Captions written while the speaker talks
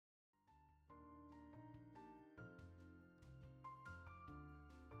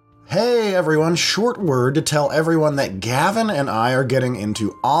Hey everyone, short word to tell everyone that Gavin and I are getting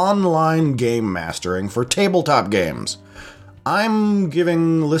into online game mastering for tabletop games. I'm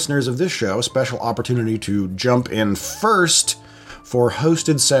giving listeners of this show a special opportunity to jump in first for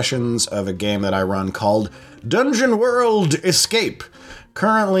hosted sessions of a game that I run called Dungeon World Escape.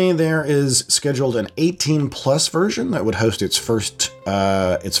 Currently, there is scheduled an 18-plus version that would host its first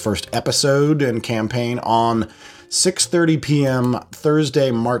episode and campaign on 6:30 p.m.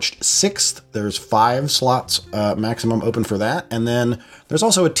 Thursday, March 6th. There's 5 slots maximum open for that. And then there's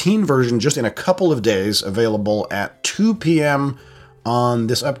also a teen version just in a couple of days available at 2 p.m. on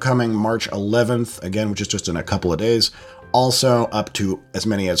this upcoming March 11th, again, which is just in a couple of days. Also up to as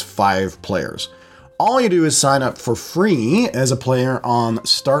many as 5 players. All you do is sign up for free as a player on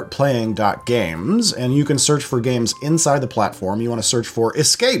startplaying.games, and you can search for games inside the platform. You want to search for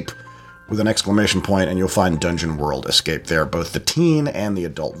Escape with an exclamation point, and you'll find Dungeon World Escape there, both the teen and the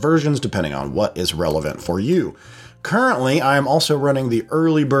adult versions, depending on what is relevant for you. Currently, I am also running the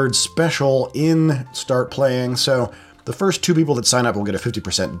early bird special in Start Playing, so the first 2 people that sign up will get a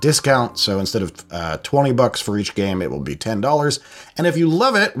 50% discount, so instead of $20 for each game, it will be $10. And if you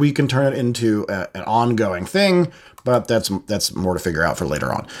love it, we can turn it into an ongoing thing, but that's more to figure out for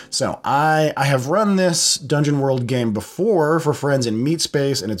later on. So I have run this Dungeon World game before for friends in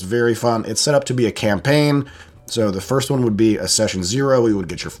Meatspace, and it's very fun. It's set up to be a campaign. So the first one would be a session 0. We would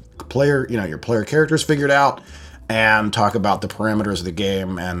get your player characters figured out and talk about the parameters of the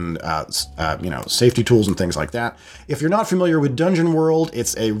game and, safety tools and things like that. If you're not familiar with Dungeon World,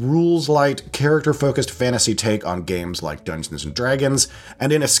 it's a rules-light, character-focused fantasy take on games like Dungeons & Dragons.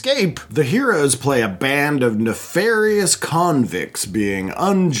 And in Escape, the heroes play a band of nefarious convicts being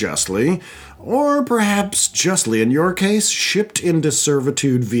unjustly, or perhaps justly in your case, shipped into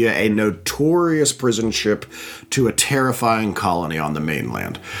servitude via a notorious prison ship to a terrifying colony on the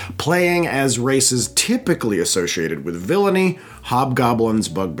mainland. Playing as races typically associated with villainy, hobgoblins,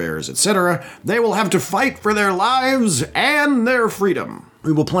 bugbears, etc., they will have to fight for their lives and their freedom.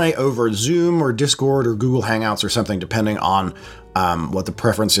 We will play over Zoom or Discord or Google Hangouts or something, depending on what the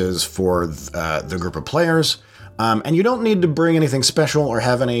preference is for the group of players. And you don't need to bring anything special or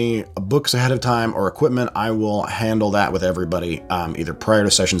have any books ahead of time or equipment. I will handle that with everybody either prior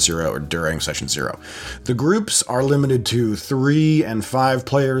to session 0 or during session 0. The groups are limited to 3 and 5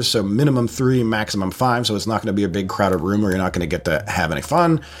 players, so minimum 3, maximum 5, so it's not going to be a big crowded room where you're not going to get to have any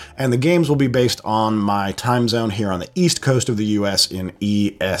fun. And the games will be based on my time zone here on the East Coast of the US in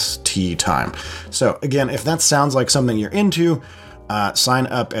EST time. So again, if that sounds like something you're into, sign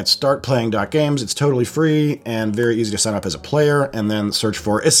up at startplaying.games. It's totally free and very easy to sign up as a player, and then search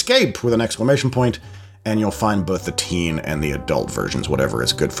for Escape with an exclamation point, and you'll find both the teen and the adult versions, whatever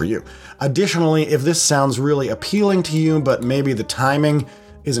is good for you. Additionally, if this sounds really appealing to you, but maybe the timing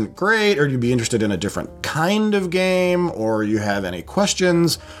isn't great, or you'd be interested in a different kind of game, or you have any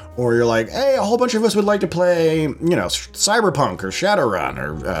questions, or you're like, hey, a whole bunch of us would like to play, Cyberpunk or Shadowrun,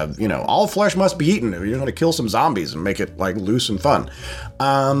 or, All Flesh Must Be Eaten. You're going to kill some zombies and make it, loose and fun.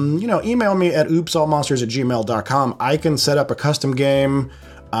 Email me at oopsallmonsters@gmail.com. I can set up a custom game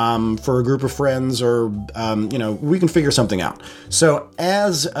for a group of friends, or, we can figure something out. So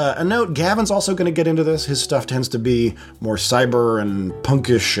as a note, Gavin's also going to get into this. His stuff tends to be more cyber and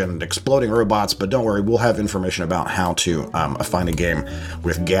punkish and exploding robots, but don't worry, we'll have information about how to find a game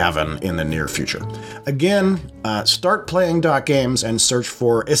with Gavin in the near future. Again, startplaying.games and search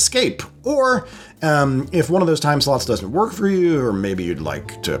for Escape, or if one of those time slots doesn't work for you, or maybe you'd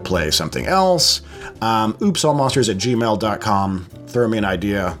like to play something else, oopsallmonsters@gmail.com. Throw me an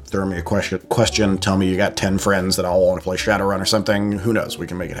idea, throw me a question, tell me you got 10 friends that all want to play Shadowrun or something. Who knows? We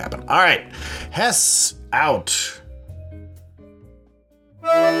can make it happen. All right. Hess out.